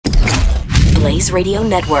Blaze Radio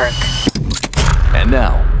Network. And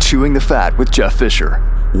now, Chewing the Fat with Jeff Fisher.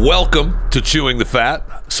 Welcome to Chewing the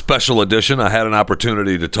Fat, special edition. I had an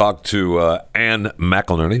opportunity to talk to Ann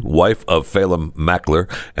McInerney, wife of Phelim McAleer,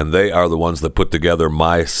 and they are the ones that put together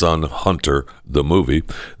My Son Hunter, the movie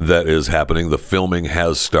that is happening. The filming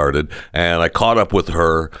has started, and I caught up with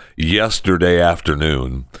her yesterday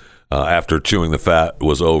afternoon after Chewing the Fat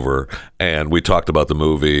was over, and we talked about the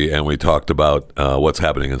movie, and we talked about what's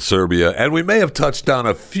happening in Serbia, and we may have touched on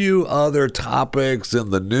a few other topics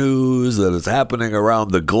in the news that is happening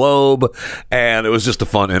around the globe, and it was just a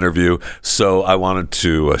fun interview, so I wanted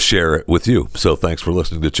to share it with you. So thanks for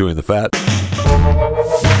listening to Chewing the Fat.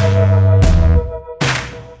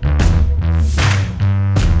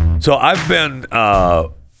 So I've been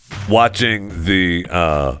watching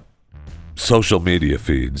the social media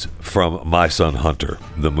feeds from My Son Hunter,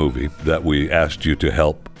 the movie that we asked you to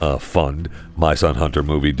help fund,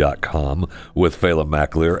 mysonhuntermovie.com, with Phelim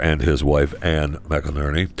McAleer and his wife, Ann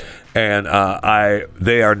McInerney. And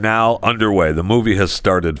they are now underway. The movie has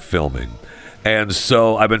started filming. And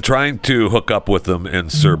so I've been trying to hook up with them in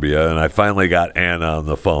Serbia, and I finally got Ann on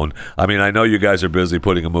the phone. I mean, I know you guys are busy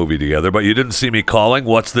putting a movie together, but you didn't see me calling.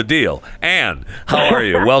 What's the deal? Ann, how are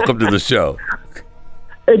you? Welcome to the show.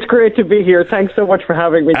 It's great to be here. Thanks so much for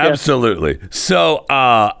having me, Jeff. Absolutely. So,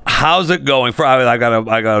 how's it going? I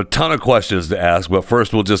got a ton of questions to ask, but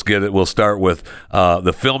first we'll just get it. We'll start with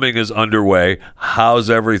the filming is underway. How's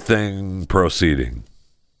everything proceeding?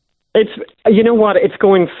 You know what? It's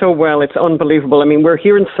going so well. It's unbelievable. I mean, we're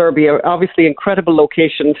here in Serbia, obviously incredible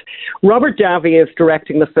locations. Robert Davi is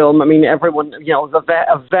directing the film. I mean, everyone, you know,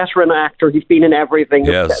 a veteran actor. He's been in everything.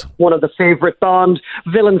 Yes. One of the favorite Bond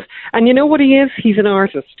villains. And you know what he is? He's an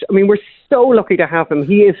artist. I mean, we're so lucky to have him.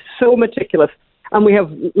 He is so meticulous. And we have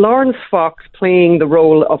Lawrence Fox playing the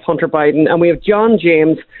role of Hunter Biden. And we have John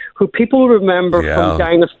James, who people remember from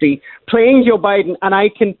Dynasty, playing Joe Biden. And I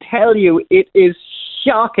can tell you, it is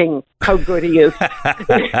shocking how good he is.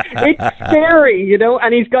 It's scary, you know,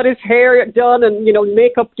 and he's got his hair done, and, you know,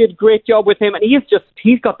 makeup did a great job with him, and he's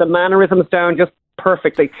got the mannerisms down just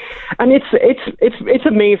perfectly. And it's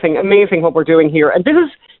amazing what we're doing here. And this is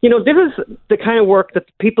the kind of work that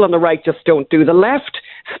people on the right just don't do. The left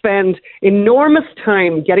spend enormous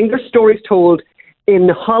time getting their stories told in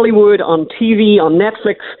Hollywood, on TV, on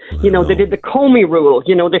Netflix. You know, they did the Comey Rule.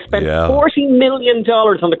 You know, they spent $40 million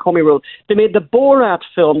on the Comey Rule. They made the Borat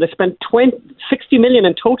film. They spent $60 million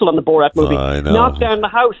in total on the Borat movie. Knocked Down the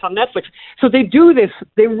House on Netflix. So they do this.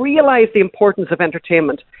 They realize the importance of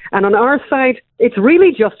entertainment. And on our side, it's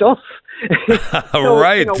really just us.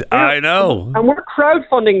 Right. You know, I know. And we're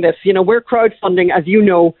crowdfunding this. You know, we're crowdfunding, as you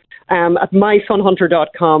know, at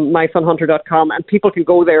mysonhunter.com, and people can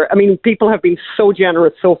go there. I mean, people have been so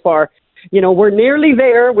generous so far. You know, we're nearly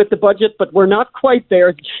there with the budget, but we're not quite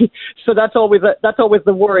there. So that's always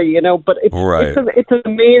the worry, you know. But it's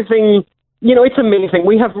amazing. You know, it's amazing.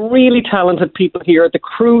 We have really talented people here. The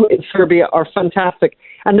crew in Serbia are fantastic.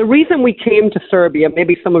 And the reason we came to Serbia,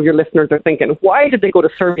 maybe some of your listeners are thinking, why did they go to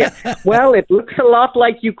Serbia? Well, it looks a lot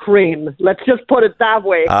like Ukraine. Let's just put it that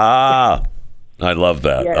way. I love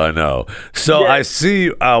that. Yes. I know. So I see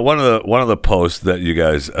one of the posts that you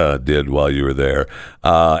guys did while you were there,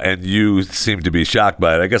 and you seem to be shocked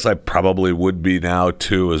by it. I guess I probably would be now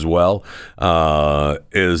too as well.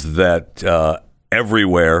 Is that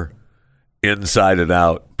everywhere, inside and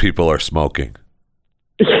out, people are smoking?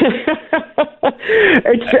 It's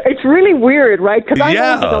really weird, right? Because I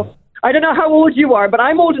don't know how old you are, but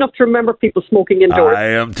I'm old enough to remember people smoking indoors. I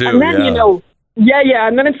am too. And then, you know. Yeah,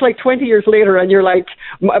 and then it's like 20 years later, and you're like,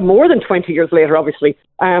 more than 20 years later, obviously.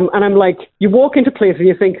 And I'm like, you walk into places and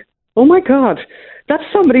you think, oh my God, that's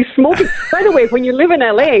somebody smoking. By the way, when you live in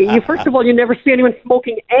LA, first of all, you never see anyone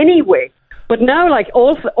smoking anyway. But now, like,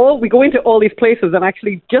 we go into all these places, and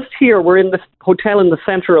actually just here, we're in this hotel in the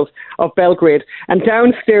center of Belgrade, and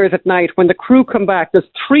downstairs at night, when the crew come back, there's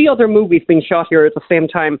 3 other movies being shot here at the same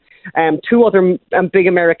time. 2 other big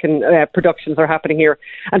American productions are happening here.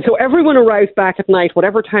 And so everyone arrives back at night,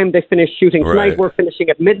 whatever time they finish shooting. Right. Tonight, we're finishing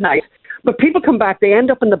at midnight. But people come back, they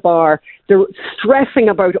end up in the bar, they're stressing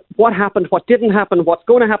about what happened, what didn't happen, what's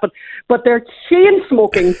going to happen, but they're chain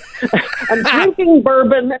smoking and drinking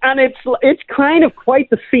bourbon, and it's kind of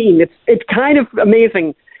quite the scene. It's kind of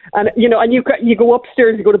amazing. And, you know, and you go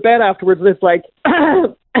upstairs, you go to bed afterwards, and it's like,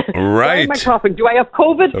 why am I coughing? Do I have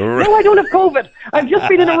COVID? Right. No, I don't have COVID. I've just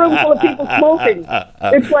been in a room full of people smoking.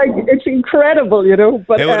 It's incredible, you know.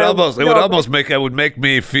 But it would make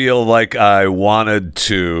me feel like I wanted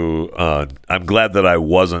to. I'm glad that I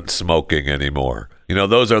wasn't smoking anymore. You know,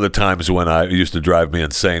 those are the times when I used to drive me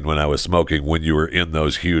insane when I was smoking, when you were in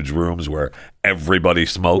those huge rooms where everybody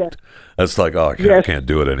smoked. That's like, oh, I can't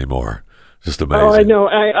do it anymore. Just amazing. Oh, I know.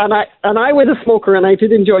 I was a smoker, and I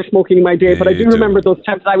did enjoy smoking in my day. But I do remember those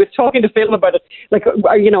times. I was talking to Phil about it. Like,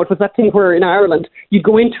 you know, it was that thing where in Ireland you'd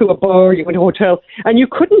go into a bar, you go into a hotel, and you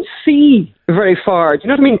couldn't see very far. Do you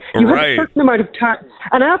know what I mean? You had a certain amount of time,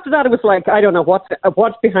 and after that, it was like, I don't know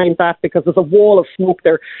what's behind that, because there's a wall of smoke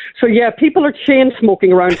there. So yeah, people are chain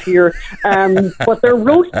smoking around here, but they're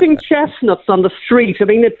roasting chestnuts on the street. I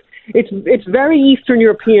mean, it's very Eastern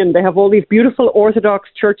European. They have all these beautiful Orthodox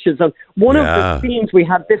churches, and one of the scenes we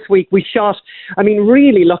had this week, we shot. I mean,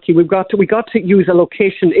 really lucky. We got to use a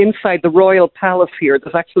location inside the royal palace here.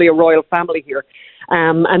 There's actually a royal family here,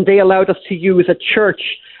 and they allowed us to use a church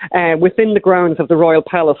within the grounds of the royal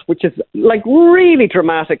palace, which is like really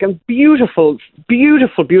dramatic and beautiful,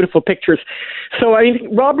 beautiful, beautiful pictures. So I think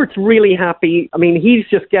Robert's really happy. I mean, he's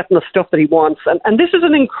just getting the stuff that he wants, and this is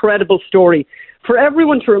an incredible story. For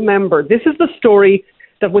everyone to remember, this is the story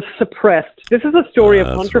that was suppressed. This is the story of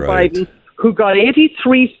Hunter Biden, who got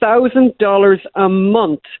 $83,000 a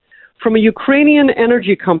month from a Ukrainian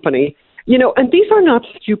energy company. You know, and these are not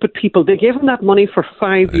stupid people. They gave him that money for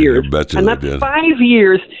 5 years. And that's 5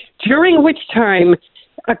 years, during which time,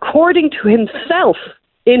 according to himself,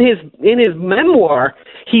 in his memoir,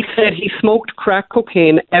 he said he smoked crack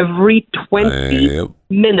cocaine every 20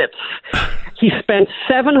 minutes. He spent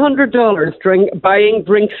 $700 buying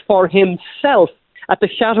drinks for himself at the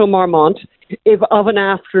Chateau Marmont of an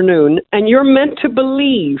afternoon, and you're meant to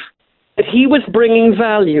believe that he was bringing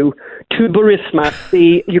value to Burisma,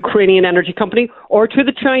 the Ukrainian energy company, or to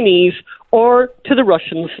the Chinese, or to the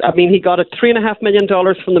Russians. I mean, he got a $3.5 million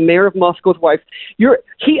from the mayor of Moscow's wife.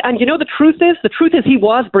 And you know the truth is he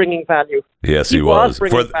was bringing value. Yes, he was.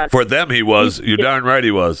 For them, he was. You're darn right,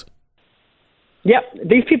 he was. Yep,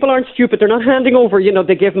 these people aren't stupid. They're not handing over. You know,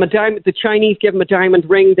 they gave him a diamond. The Chinese gave him a diamond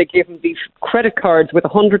ring. They gave him these credit cards with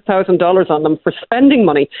 $100,000 on them for spending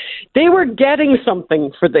money. They were getting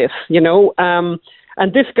something for this, you know.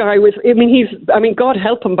 And this guy was. I mean, God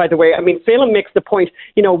help him. By the way, I mean, Phelan makes the point.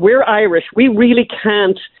 You know, we're Irish. We really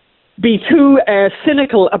can't be too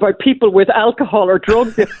cynical about people with alcohol or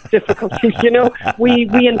drug difficulties. You know, we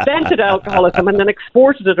invented alcoholism and then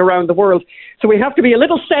exported it around the world. So we have to be a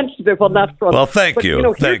little sensitive on that front. Well, thank you. You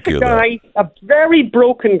know, thank you. A very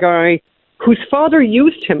broken guy whose father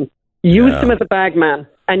used him as a bagman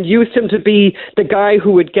and used him to be the guy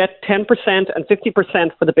who would get 10% and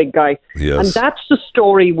 50% for the big guy. Yes. And that's the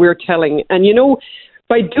story we're telling. And, you know,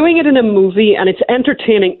 by doing it in a movie and it's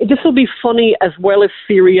entertaining, this will be funny as well as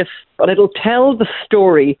serious, but it'll tell the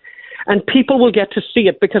story and people will get to see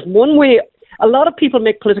it. Because one way, a lot of people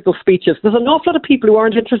make political speeches. There's an awful lot of people who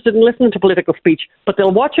aren't interested in listening to political speech, but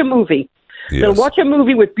they'll watch a movie. Yes. They'll watch a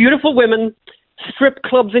movie with beautiful women, strip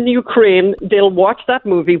clubs in Ukraine. They'll watch that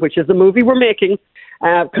movie, which is the movie we're making,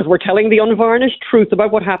 because we're telling the unvarnished truth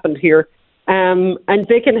about what happened here. And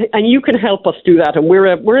you can help us do that. And we're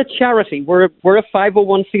a charity. We're a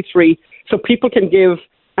 501c3, so people can give,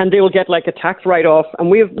 and they will get like a tax write-off. And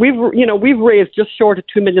we've raised just short of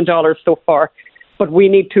 $2 million so far, but we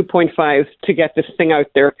need 2.5 to get this thing out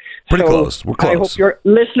there. Pretty close. We're close. I hope your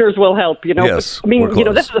listeners will help. You know, yes, but, I mean, you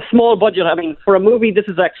know, this is a small budget. I mean, for a movie, this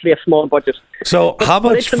is actually a small budget. So how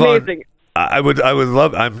much it's fun? Amazing. I would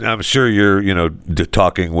love. I'm sure you're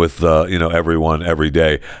talking with everyone every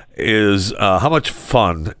day. Is how much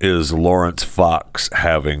fun is Lawrence Fox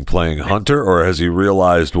having playing Hunter, or has he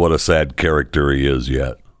realized what a sad character he is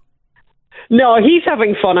yet? No, he's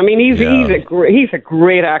having fun. I mean, he's a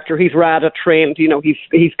great actor. He's RADA trained. You know,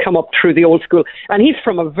 he's come up through the old school, and he's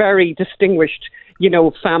from a very distinguished, you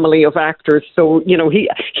know, family of actors. So, you know,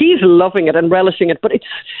 he's loving it and relishing it. But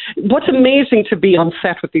what's amazing to be on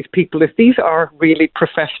set with these people is these are really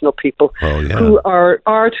professional people who are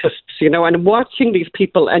artists, you know, and watching these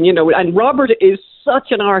people and, you know, and Robert is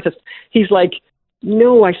such an artist. He's like,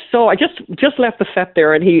 no, I just left the set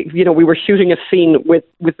there, and we were shooting a scene with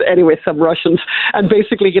some Russians, and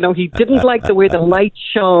basically, you know, he didn't like the way the light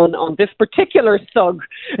shone on this particular thug,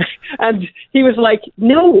 and he was like,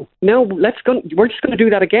 no, we're just going to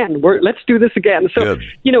do that again. Let's do this again. So, good.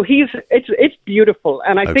 You know, it's beautiful,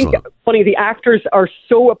 and I think funny, the actors are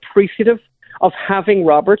so appreciative of having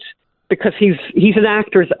Robert because he's an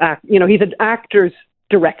actor's act. You know, he's an actor's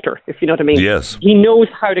director, if you know what I mean. Yes. He knows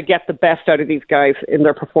how to get the best out of these guys in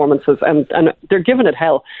their performances, and they're giving it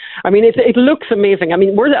hell. I mean, it looks amazing. I mean,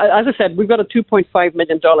 as I said, we've got a $2.5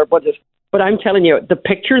 million budget, but I'm telling you, the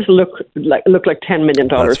pictures look like $10 million.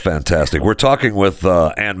 That's fantastic. We're talking with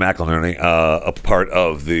Ann McInerney, a part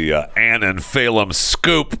of the Ann and Phelim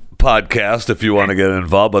Scoop podcast, if you want to get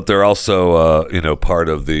involved, but they're also part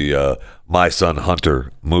of the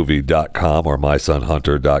MySonHunterMovie.com or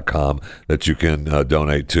MySonHunter.com that you can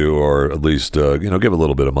donate to, or at least give a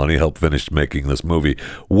little bit of money, help finish making this movie.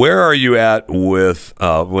 Where are you at with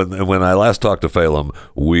when I last talked to Phelim,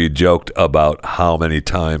 we joked about how many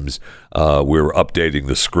times we were updating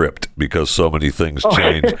the script because so many things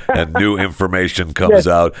change and new information comes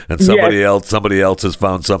out, and somebody else has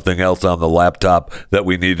found something else on the laptop that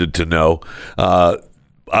we needed to know.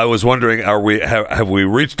 I was wondering, have we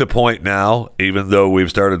reached a point now, even though we've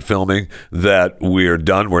started filming, that we're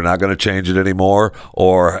done, we're not going to change it anymore?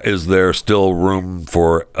 Or is there still room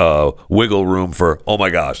for wiggle room for, oh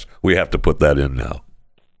my gosh, we have to put that in now?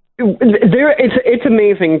 It's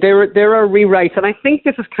amazing. There are rewrites, and I think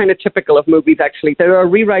this is kind of typical of movies, actually. There are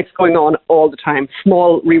rewrites going on all the time,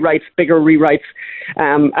 small rewrites, bigger rewrites.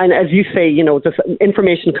 And as you say, there's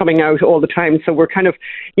information coming out all the time. So we're kind of,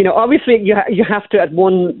 obviously you have to at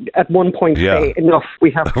one point say enough.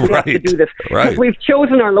 We have to do this. Right. We've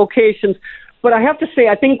chosen our locations. But I have to say,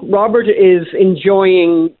 I think Robert is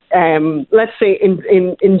enjoying, let's say,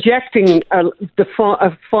 injecting a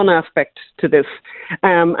fun aspect to this.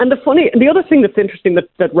 And the other thing that's interesting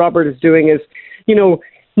that Robert is doing is,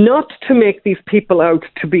 not to make these people out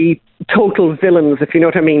to be total villains, if you know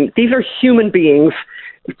what I mean. These are human beings,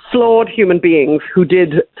 flawed human beings who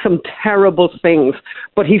did some terrible things,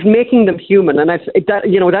 but he's making them human, and that's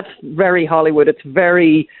very Hollywood. It's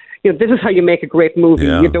very. This is how you make a great movie.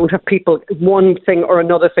 Yeah. You don't have people one thing or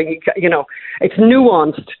another thing. It's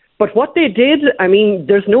nuanced. But what they did, I mean,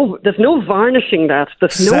 there's no varnishing that.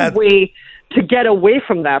 There's no way to get away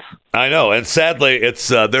from that. I know, and sadly, it's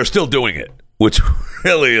they're still doing it, which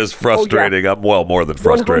really is frustrating. Oh, yeah. Well, more than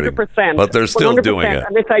frustrating. 100%. But they're still 100%. doing it.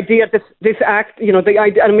 And this idea, this act, the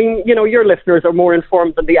idea. I mean, your listeners are more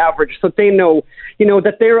informed than the average, so they know,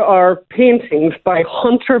 that there are paintings by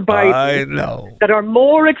Hunter Biden that are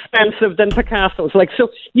more expensive than Picasso's. Like, so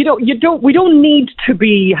we don't need to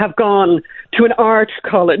have gone to an art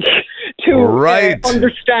college to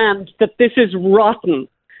understand that this is rotten.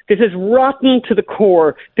 This is rotten to the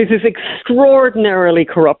core. This is extraordinarily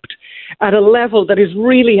corrupt at a level that is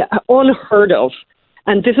really unheard of.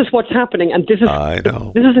 And this is what's happening. And this is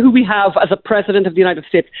who we have as a president of the United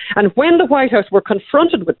States. And when the White House were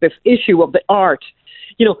confronted with this issue of the art,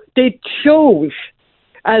 they chose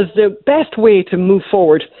as the best way to move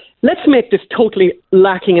forward, let's make this totally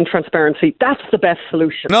lacking in transparency. That's the best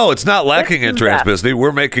solution. No, it's not lacking in transparency.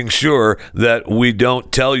 We're making sure that we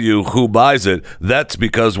don't tell you who buys it. That's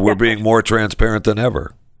because we're being more transparent than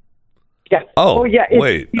ever. Yeah. Oh yeah.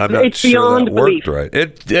 Wait, I'm not sure that worked belief. right.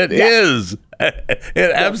 It is. It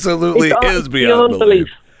absolutely is beyond belief.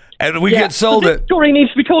 And we get sold it. This story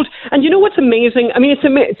needs to be told. And you know what's amazing? I mean,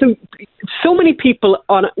 so many people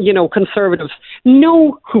conservatives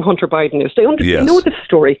know who Hunter Biden is. They know this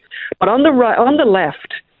story. But on the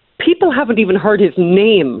left, people haven't even heard his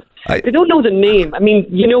name. They don't know the name. I mean,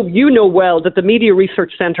 you know well that the Media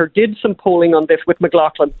Research Center did some polling on this with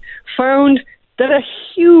McLaughlin, found that a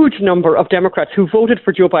huge number of Democrats who voted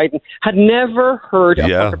for Joe Biden had never heard of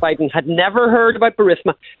Hunter Biden, had never heard about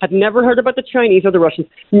Burisma, had never heard about the Chinese or the Russians,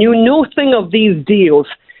 knew nothing of these deals.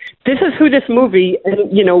 This is who this movie,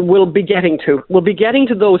 will be getting to. We'll be getting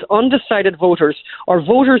to those undecided voters or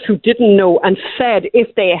voters who didn't know and said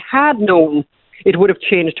if they had known, it would have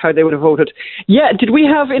changed how they would have voted. Yeah, did we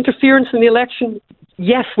have interference in the election?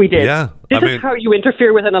 Yes, we did. Yeah, this is how you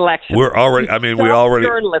interfere with an election.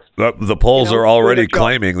 The polls are already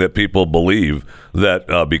claiming that people believe that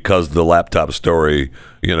because the laptop story,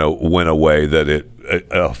 went away, that it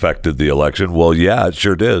affected the election. Well, yeah, it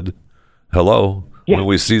sure did. Hello. Yeah. When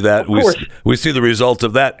we see that, we see the results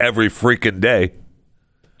of that every freaking day.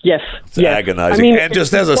 Yes. It's agonizing. I mean, and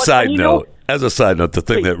just as a side note, the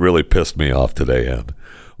thing that really pissed me off today, Ann,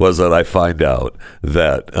 was that I find out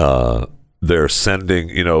that they're sending,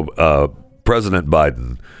 President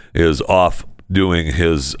Biden is off doing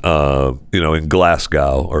his, in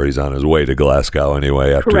Glasgow, or he's on his way to Glasgow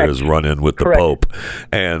anyway after his run-in with the Pope,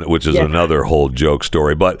 and which is another whole joke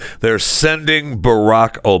story. But they're sending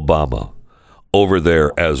Barack Obama over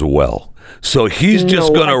there as well. So he's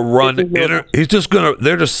just going to run.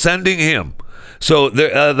 They're just sending him. So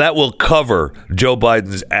that will cover Joe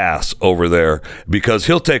Biden's ass over there because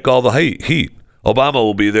he'll take all the heat. Obama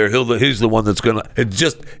will be there. He's the one that's going to. It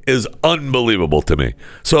just is unbelievable to me.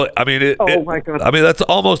 So I mean, my God. I mean, that's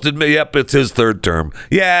almost admit. Yep, it's his third term.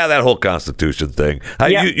 Yeah, that whole Constitution thing.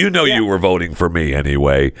 You were voting for me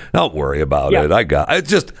anyway. Don't worry about it. It's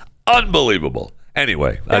just unbelievable.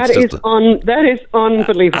 Anyway, that is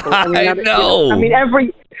unbelievable. I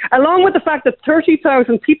know. Along with the fact that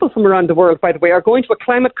 30,000 people from around the world, by the way, are going to a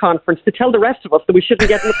climate conference to tell the rest of us that we shouldn't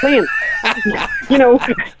get in the plane.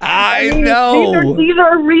 I know. These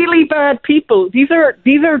are really bad people. These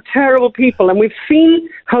are terrible people, and we've seen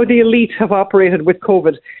how the elite have operated with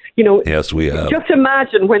COVID. Yes, we have. Just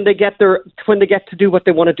imagine when they get to do what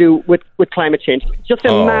they want to do with climate change. Just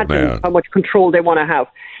imagine how much control they want to have.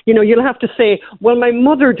 You'll have to say, well, my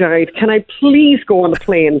mother died. Can I please go on a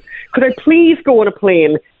plane? Could I please go on a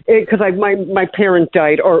plane? Because my parent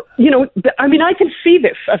died, or I can see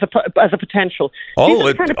this as a potential.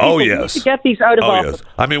 Yes. We need to get these out of office.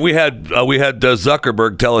 Yes. I mean, we had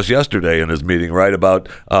Zuckerberg tell us yesterday in his meeting, right, about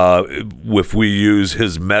if we use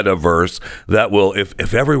his metaverse, that will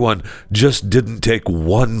if everyone just didn't take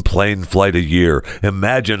one plane flight a year,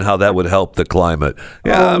 imagine how that would help the climate.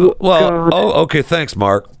 Yeah. Okay. Thanks,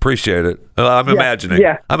 Mark. Appreciate it. I'm imagining.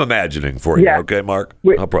 Yeah. I'm imagining for you. Okay, Mark.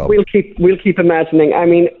 No problem. We'll keep imagining. I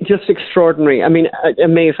mean, just extraordinary. I mean,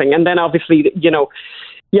 amazing. And then obviously,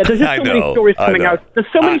 there's just so many stories coming out. There's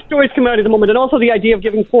so many stories coming out at the moment, and also the idea of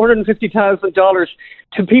giving $450,000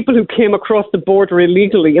 to people who came across the border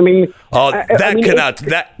illegally. I mean,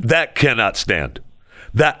 that cannot stand.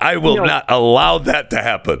 That I will not allow that to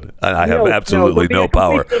happen. I have absolutely no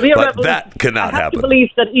power, but that cannot happen. I have to believe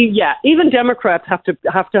that even Democrats have to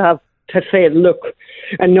say, look,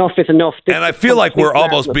 enough is enough. And I feel like we're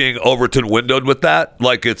almost being Overton windowed with that.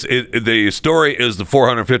 Like the story is the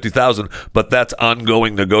 450,000, but that's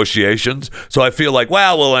ongoing negotiations. So I feel like,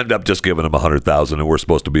 we'll end up just giving them 100,000, and we're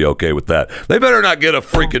supposed to be okay with that. They better not get a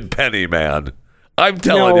freaking penny, man. I'm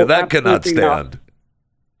telling you, that cannot stand.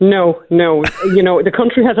 No. The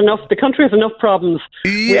country has enough. The country has enough problems.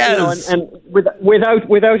 Yes. And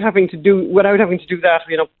without having to do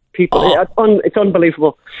that, people. It's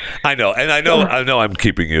unbelievable. I know, and I know I'm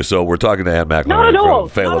keeping you. So we're talking to Ann McElnerney from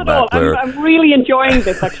Phelan Mackler. I'm really enjoying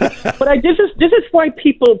this, actually. But this is why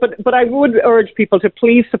people. But I would urge people to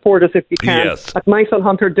please support us if you can at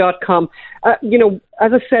mysonhunter.com.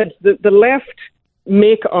 As I said, the left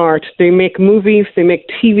make art, they make movies, they make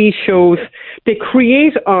TV shows, they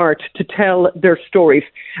create art to tell their stories,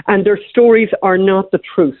 and their stories are not the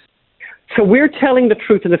truth. So we're telling the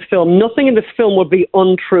truth in this film. Nothing in this film will be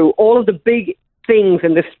untrue. All of the big things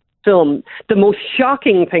in this film, the most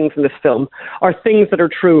shocking things in this film, are things that are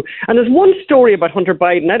true. And there's one story about Hunter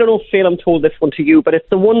Biden. I don't know if Phelan told this one to you, but it's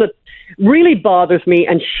the one that really bothers me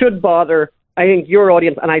and should bother, I think, your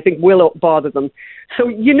audience, and I think will bother them. So,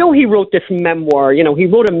 he wrote this memoir. He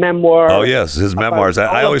wrote a memoir. Oh, yes, his memoirs.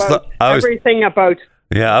 I always thought everything about.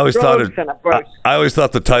 Yeah, I always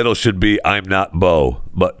thought the title should be "I'm Not Bo."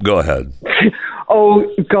 But go ahead. Oh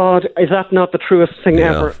God, is that not the truest thing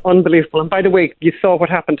ever? Unbelievable. And by the way, you saw what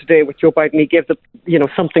happened today with Joe Biden. He gave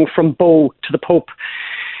something from Bo to the Pope.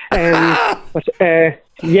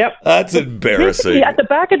 Yep. That's embarrassing. Basically, at the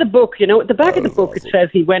back of the book, it says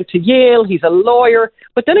he went to Yale. He's a lawyer,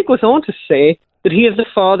 but then it goes on to say that he is the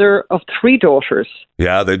father of 3 daughters.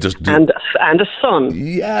 Yeah, they just do. And a son.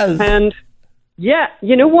 Yes. And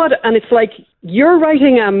you know what? And it's like you're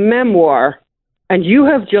writing a memoir, and you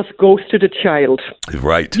have just ghosted a child.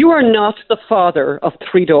 Right. You are not the father of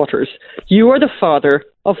 3 daughters. You are the father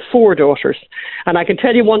of 4 daughters. And I can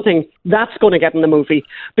tell you one thing, that's going to get in the movie.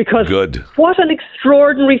 Because what an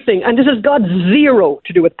extraordinary thing. And this has got zero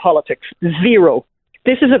to do with politics. Zero.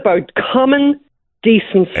 This is about common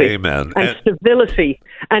decency and civility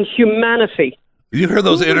and humanity. You heard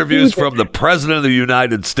those interviews from the President of the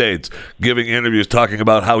United States giving interviews talking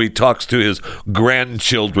about how he talks to his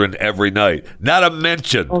grandchildren every night. Not a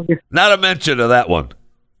mention. Not a mention of that one.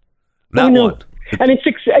 Not one. And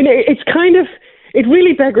it's kind of, it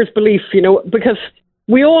really beggars belief, because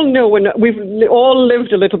we all know, and we've all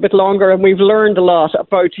lived a little bit longer, and we've learned a lot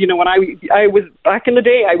about, when I was back in the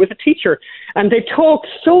day, I was a teacher, and they talk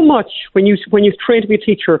so much when you train to be a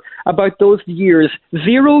teacher about those years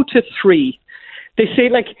 0 to 3. They say,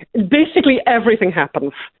 basically everything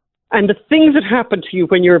happens. And the things that happen to you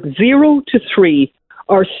when you're 0 to 3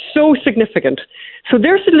 are so significant. So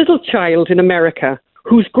there's a little child in America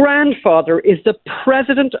whose grandfather is the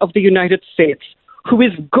President of the United States, who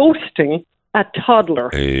is ghosting a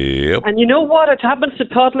toddler. Yep. And you know what? It happens to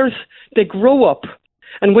toddlers. They grow up.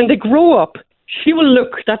 And when they grow up, she will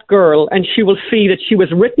look, that girl, and she will see that she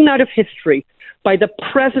was written out of history by the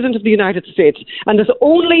President of the United States. And there's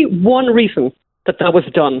only one reason that was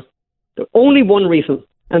done. Only one reason.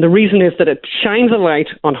 And the reason is that it shines a light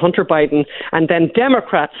on Hunter Biden, and then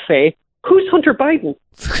Democrats say, who's Hunter Biden?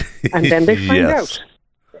 And then they find out.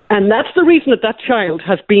 And that's the reason that child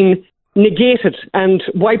has been negated and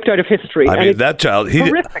wiped out of history. I mean, that child,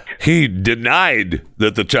 he denied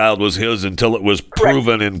that the child was his until it was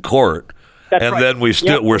proven in court. That's and right. then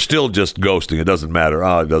we're still just ghosting. It doesn't matter.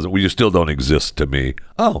 Oh, it doesn't. We still don't exist to me.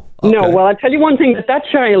 Oh, okay. No. Well, I'll tell you one thing: that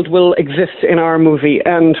child will exist in our movie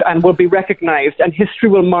and will be recognized, and history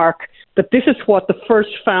will mark that this is what the first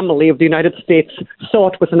family of the United States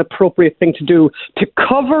thought was an appropriate thing to do, to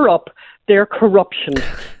cover up their corruption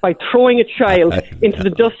by throwing a child into the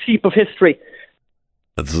dust heap of history.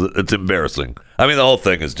 It's embarrassing. I mean, the whole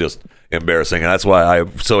thing is just embarrassing, and that's why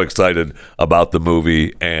I'm so excited about the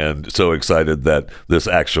movie and so excited that this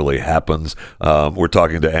actually happens. We're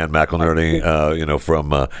talking to Ann McInerney,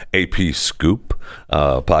 from AP Scoop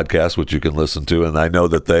podcast, which you can listen to, and I know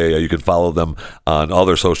that you can follow them on all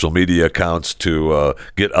their social media accounts to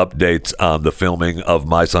get updates on the filming of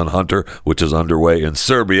My Son Hunter, which is underway in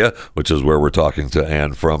Serbia, which is where we're talking to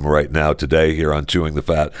Ann from right now today here on Chewing the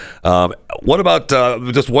Fat. What about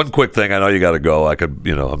just one quick thing? I know you got to go.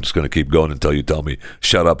 I'm just going to keep going until you tell me,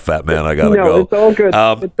 shut up, fat man, I got to go. No, it's all good.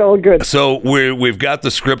 It's all good. So we've got the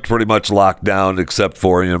script pretty much locked down, except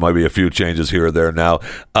for, might be a few changes here or there now.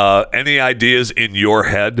 Any ideas in your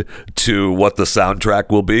head to what the soundtrack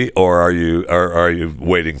will be, or are you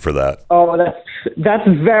waiting for that? Oh, that's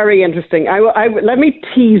very interesting. Let me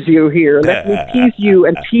tease you here. Let me tease you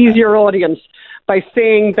and tease your audience by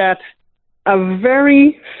saying that a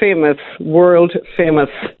very famous, world-famous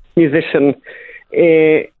musician,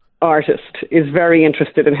 artist, is very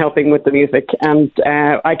interested in helping with the music. And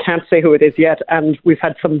I can't say who it is yet. And we've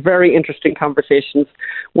had some very interesting conversations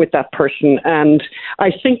with that person. And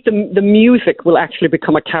I think the music will actually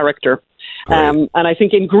become a character. And I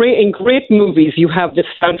think in great movies, you have this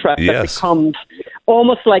soundtrack that becomes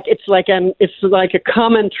almost like it's like a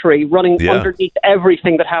commentary running underneath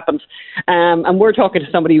everything that happens. And we're talking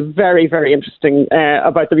to somebody very, very interesting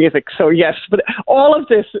about the music. So yes, but all of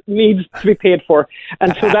this needs to be paid for,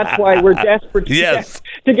 and so that's why we're desperate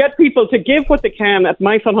to get people to give what they can at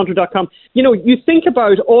mysonhunter.com. You think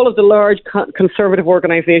about all of the large conservative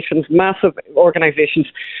organizations, massive organizations.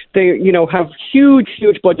 They have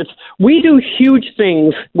huge budgets. We do huge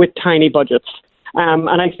things with tiny budgets.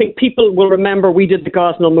 And I think people will remember we did the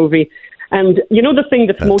Gosnell movie. And the thing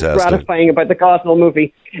that's most gratifying about the Gosnell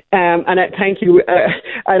movie, thank you,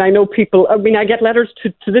 and I know people, I get letters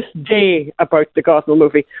to this day about the Gosnell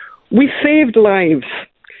movie. We saved lives.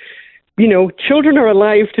 Children are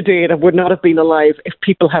alive today that would not have been alive if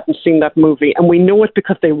people hadn't seen that movie. And we know it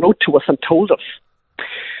because they wrote to us and told us.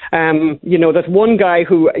 There's one guy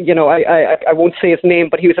who, I won't say his name,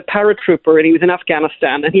 but he was a paratrooper and he was in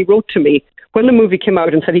Afghanistan, and he wrote to me when the movie came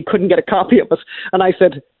out and said he couldn't get a copy of it. And I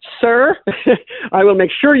said, sir, I will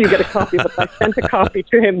make sure you get a copy of it. I sent a copy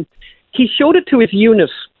to him. He showed it to his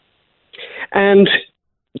unit, and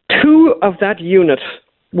 2 of that unit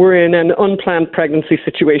were in an unplanned pregnancy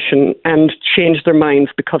situation and changed their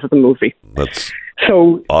minds because of the movie. That's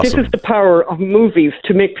so awesome. This is the power of movies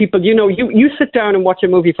to make people, you sit down and watch a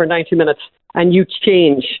movie for 90 minutes and you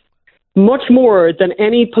change much more than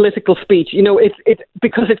any political speech. It's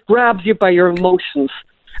because it grabs you by your emotions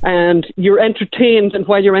and you're entertained. And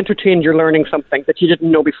while you're entertained, you're learning something that you didn't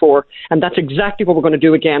know before. And that's exactly what we're going to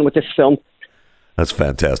do again with this film. That's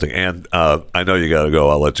fantastic. And I know you got to go.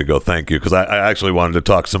 I'll let you go. Thank you. Because I actually wanted to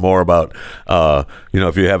talk some more about,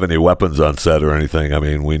 if you have any weapons on set or anything. I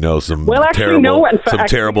mean, we know some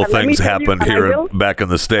terrible things happened here back in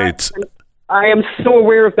the States. I am so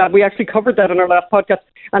aware of that. We actually covered that in our last podcast.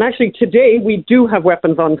 And actually today we do have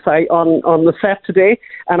weapons on site, on the set today.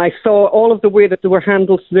 And I saw all of the way that they were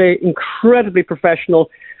handled today, incredibly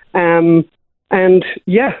professional. And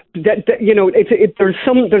yeah, there's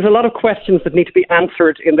a lot of questions that need to be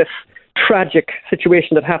answered in this tragic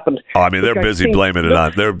situation that happened. Oh, I mean, they're busy blaming it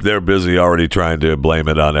on. They're busy already trying to blame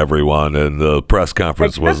it on everyone. And the press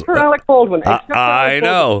conference except for Alec Baldwin. I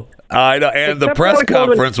know. And the press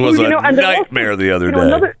conference was a nightmare the other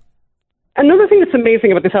day. Another thing that's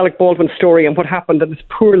amazing about this Alec Baldwin story and what happened to this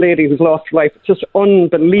poor lady who's lost her life, it's just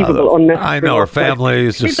unbelievable, unnecessary. I know, her family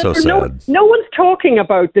is just so sad. No one's talking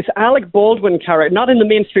about this Alec Baldwin character, not in the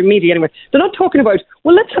mainstream media anyway. They're not talking about,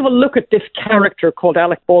 well, let's have a look at this character called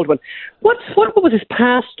Alec Baldwin. What was his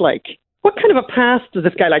past like? What kind of a past does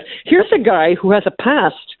this guy like? Here's a guy who has a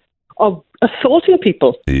past of assaulting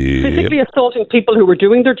people, physically assaulting people who were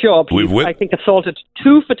doing their job. I think assaulted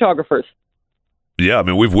 2 photographers. Yeah, I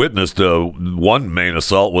mean, we've witnessed one main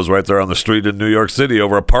assault was right there on the street in New York City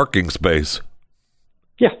over a parking space.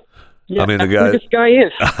 I mean, that's who this guy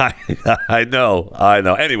is. I know.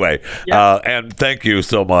 Anyway, and thank you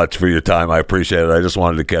so much for your time. I appreciate it. I just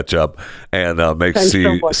wanted to catch up and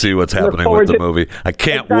see what's happening with the movie. I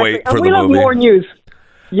can't wait for the movie. We'll have more news.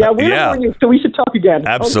 Yeah, we'll have more news, so we should talk again.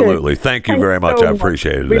 Absolutely. Okay. Thank you very much. So I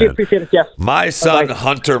appreciate it. Really appreciate it, yes.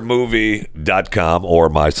 MySonHunterMovie.com or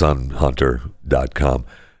MySonHunter.com.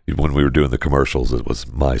 When we were doing the commercials, it was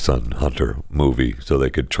My Son Hunter Movie, so they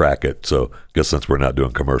could track it. So I guess since we're not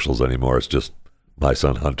doing commercials anymore, it's just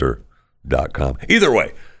MySonHunter.com. Either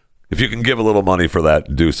way, if you can give a little money for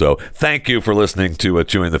that, do so. Thank you for listening to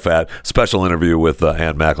Chewing the Fat. Special interview with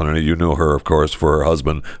Ann McInerney. You knew her, of course, for her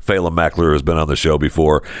husband, Phelim Mackler, has been on the show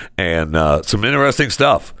before. And some interesting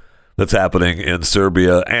stuff that's happening in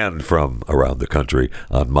Serbia and from around the country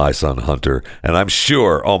on My Son Hunter. And I'm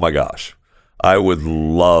sure, oh my gosh, I would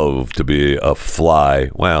love to be a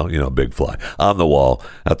fly, big fly, on the wall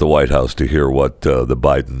at the White House to hear what the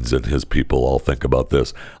Bidens and his people all think about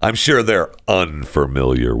this. I'm sure they're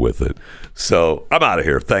unfamiliar with it. So I'm out of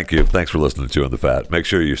here. Thank you. Thanks for listening to Chewing the Fat. Make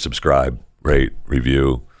sure you subscribe, rate,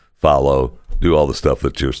 review, follow, do all the stuff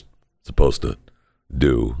that you're supposed to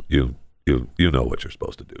do. You know what you're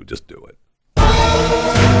supposed to do. Just do it.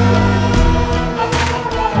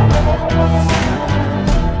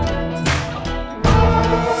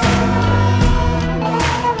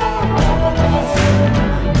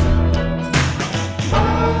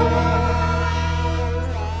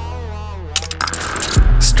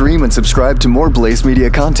 Stream and subscribe to more Blaze Media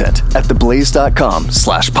content at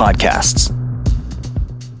theblaze.com/podcasts.